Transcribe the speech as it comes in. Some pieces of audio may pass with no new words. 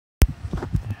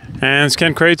And it's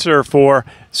Ken Kreitzer for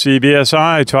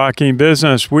CBSI Talking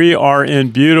Business. We are in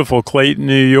beautiful Clayton,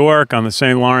 New York on the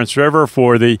St. Lawrence River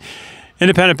for the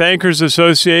Independent Bankers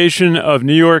Association of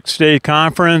New York State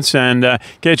Conference, and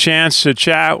get a chance to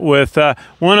chat with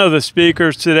one of the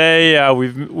speakers today.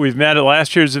 We've met at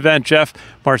last year's event, Geoff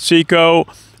Marsico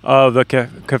of the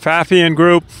Kafafian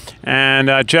group,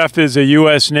 and Geoff is a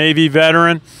U.S. Navy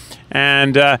veteran,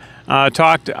 and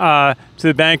talked to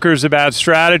the bankers about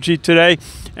strategy today.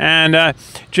 And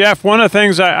Geoff, one of the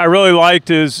things I really liked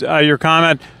is your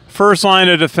comment, first line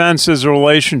of defense is a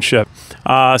relationship.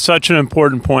 Such an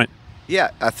important point.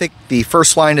 Yeah, I think the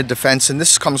first line of defense, and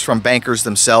this comes from bankers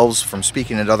themselves, from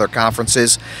speaking at other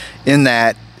conferences, in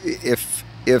that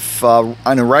if on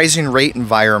a rising rate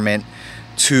environment,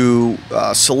 to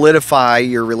solidify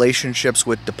your relationships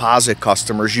with deposit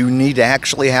customers, you need to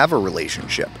actually have a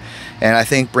relationship. And I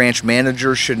think branch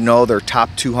managers should know their top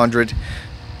 200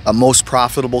 most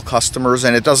profitable customers,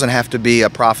 and it doesn't have to be a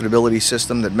profitability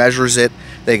system that measures it.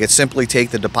 They could simply take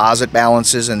the deposit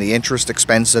balances and the interest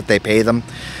expense that they pay them,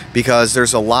 because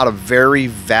there's a lot of very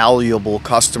valuable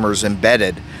customers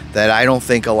embedded that I don't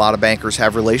think a lot of bankers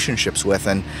have relationships with,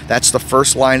 and that's the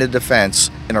first line of defense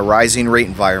in a rising rate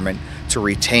environment to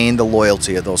retain the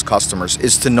loyalty of those customers,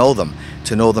 is to know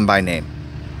them by name.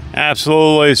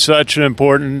 Absolutely, such an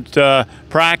important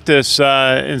practice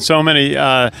in so many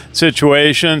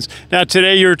situations. Now,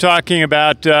 today you're talking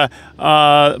about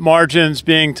margins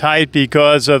being tight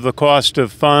because of the cost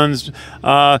of funds.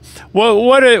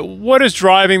 What is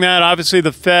driving that? Obviously,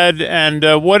 the Fed,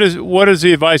 and what is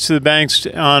the advice to the banks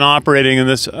on operating in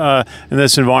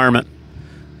this environment?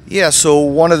 Yeah, so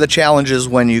one of the challenges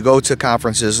when you go to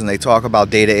conferences and they talk about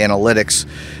data analytics,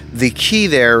 the key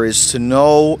there is to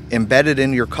know, embedded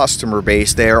in your customer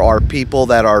base, there are people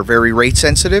that are very rate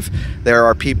sensitive, there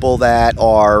are people that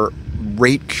are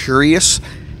rate curious,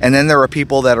 and then there are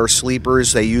people that are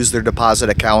sleepers. They use their deposit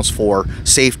accounts for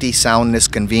safety, soundness,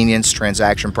 convenience,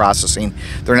 transaction processing.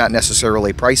 They're not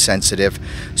necessarily price sensitive.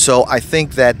 So I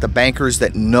think that the bankers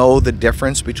that know the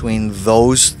difference between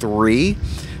those three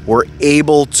were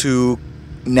able to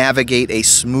navigate a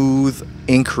smooth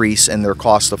increase in their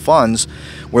cost of funds,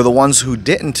 where the ones who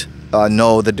didn't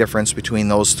know the difference between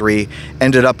those three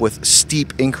ended up with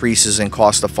steep increases in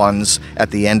cost of funds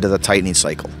at the end of the tightening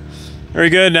cycle.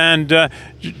 Very good. And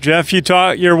Geoff,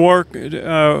 your work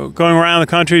going around the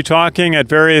country talking at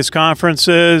various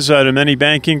conferences to many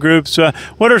banking groups.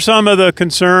 What are some of the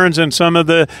concerns and some of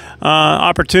the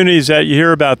opportunities that you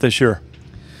hear about this year?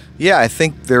 Yeah, I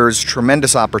think there's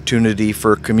tremendous opportunity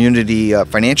for community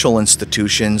financial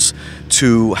institutions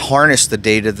to harness the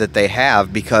data that they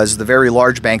have, because the very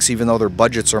large banks, even though their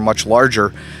budgets are much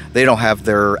larger, they don't have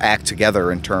their act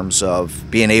together in terms of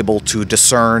being able to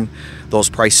discern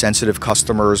those price-sensitive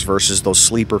customers versus those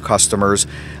sleeper customers.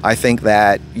 I think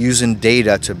that using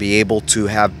data to be able to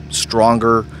have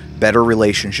stronger, better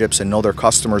relationships and know their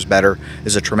customers better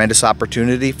is a tremendous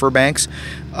opportunity for banks.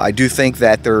 I do think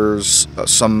that there's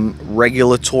some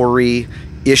regulatory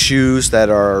issues that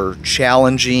are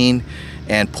challenging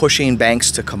and pushing banks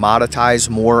to commoditize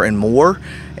more and more,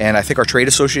 and I think our trade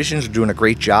associations are doing a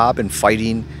great job in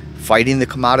fighting the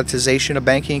commoditization of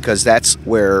banking, because that's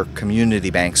where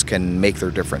community banks can make their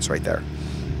difference right there.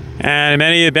 And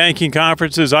many of the banking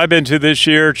conferences I've been to this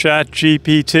year,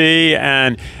 ChatGPT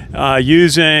and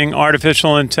using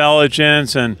artificial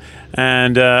intelligence and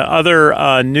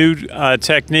other new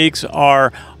techniques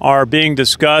are being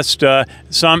discussed.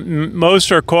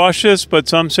 Most are cautious, but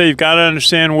some say you've got to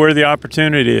understand where the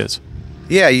opportunity is.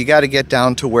 Yeah, you got to get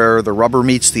down to where the rubber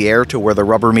meets the air, to where the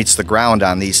rubber meets the ground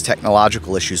on these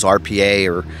technological issues,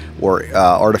 RPA or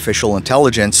artificial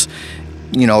intelligence.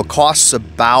 You know, it costs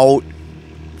about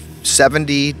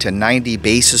 70 to 90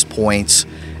 basis points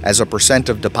as a percent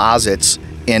of deposits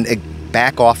in a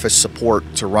back office support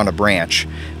to run a branch.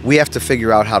 We have to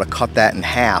figure out how to cut that in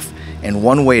half, and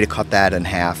one way to cut that in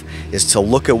half is to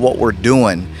look at what we're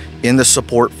doing in the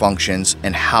support functions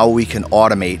and how we can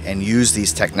automate and use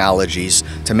these technologies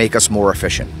to make us more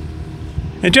efficient.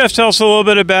 And Geoff, tell us a little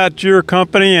bit about your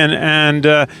company and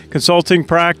consulting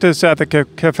practice at the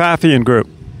Kafafian group.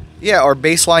 Yeah, our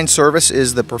baseline service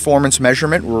is the performance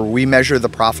measurement, where we measure the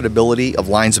profitability of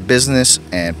lines of business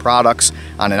and products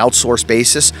on an outsourced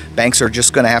basis. Banks are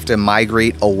just going to have to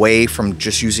migrate away from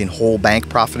just using whole bank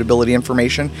profitability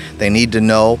information. They need to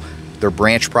know their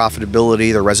branch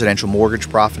profitability, their residential mortgage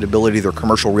profitability, their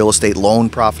commercial real estate loan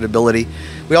profitability.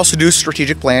 We also do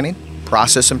strategic planning,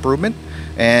 process improvement,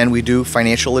 and we do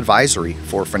financial advisory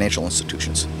for financial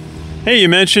institutions. Hey, you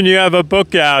mentioned you have a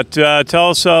book out.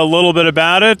 Tell us a little bit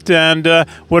about it, and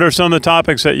what are some of the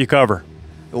topics that you cover?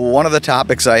 One of the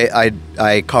topics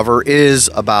I cover is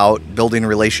about building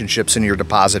relationships in your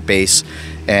deposit base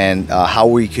and how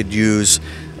we could use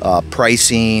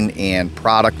pricing and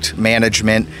product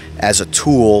management as a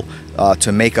tool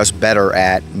to make us better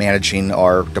at managing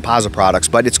our deposit products.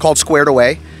 But it's called Squared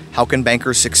Away. How can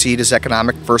bankers succeed as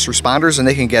economic first responders? And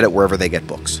they can get it wherever they get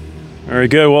books. Very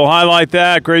good. We'll highlight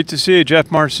that. Great to see you, Geoff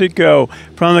Marsico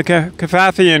from the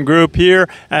Kafafian group here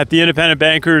at the Independent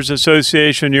Bankers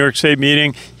Association New York State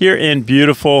meeting here in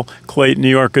beautiful Clayton, New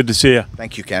York. Good to see you.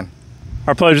 Thank you, Ken.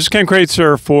 Our pleasure. This is Ken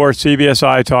Kreitzer for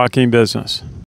CBSI Talking Business.